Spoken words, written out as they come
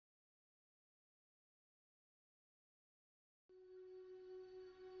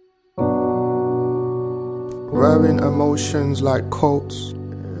Wearing emotions like coats,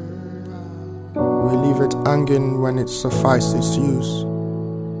 we leave it hanging when it suffices use.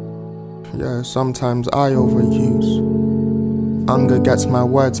 Yeah, sometimes I overuse. Anger gets my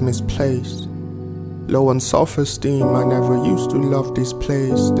words misplaced. Low on self-esteem, I never used to love this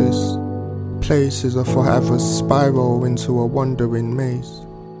place. This place is a forever spiral into a wandering maze.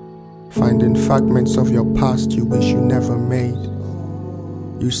 Finding fragments of your past you wish you never made.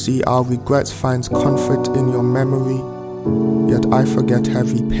 You see, our regrets finds comfort in your memory, yet I forget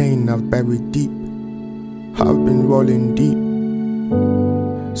heavy pain I've buried deep. I've been rolling deep,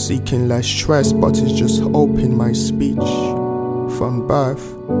 seeking less stress, but it's just hope in my speech. From birth,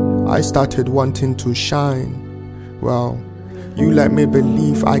 I started wanting to shine. Well, you let me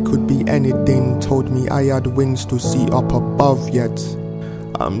believe I could be anything, told me I had wings to see up above, yet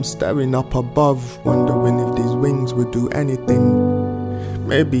I'm staring up above, wondering if these wings would do anything.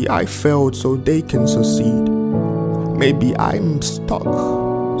 Maybe I failed so they can succeed. Maybe I'm stuck,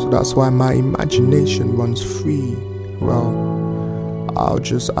 so that's why my imagination runs free. Well, I'll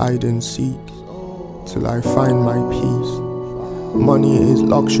just hide and seek till I find my peace. Money is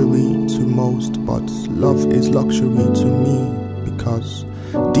luxury to most, but love is luxury to me, because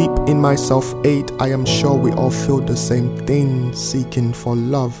deep in my self-hate, I am sure we all feel the same thing, seeking for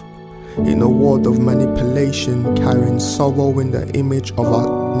love. In a world of manipulation, carrying sorrow in the image of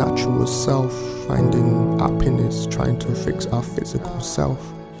our natural self, finding happiness, trying to fix our physical self.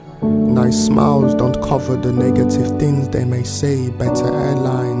 Nice smiles don't cover the negative things they may say. Better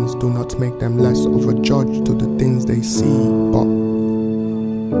airlines do not make them less of a judge to the things they see. But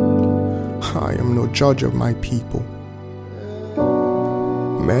I am no judge of my people,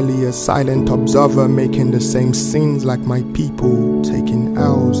 merely a silent observer making the same scenes like my people, taking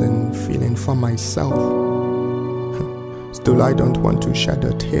L's and feeling for myself. Still I don't want to shed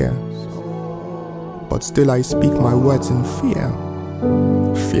a tear, but still I speak my words in fear.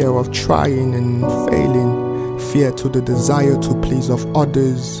 Fear of trying and failing, fear to the desire to please of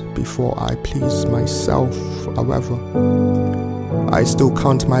others before I please myself. However, I still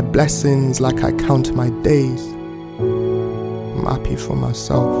count my blessings like I count my days. I'm happy for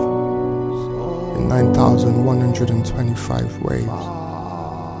myself in 9,125 ways.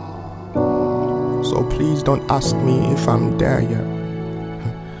 So please don't ask me if I'm there yet,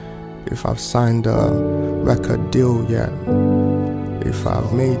 if I've signed a record deal yet, if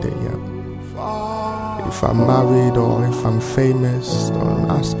I've made it yet, if I'm married or if I'm famous. Don't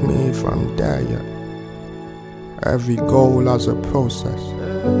ask me if I'm there yet. Every goal has a process,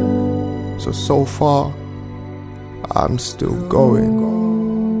 so far I'm still going.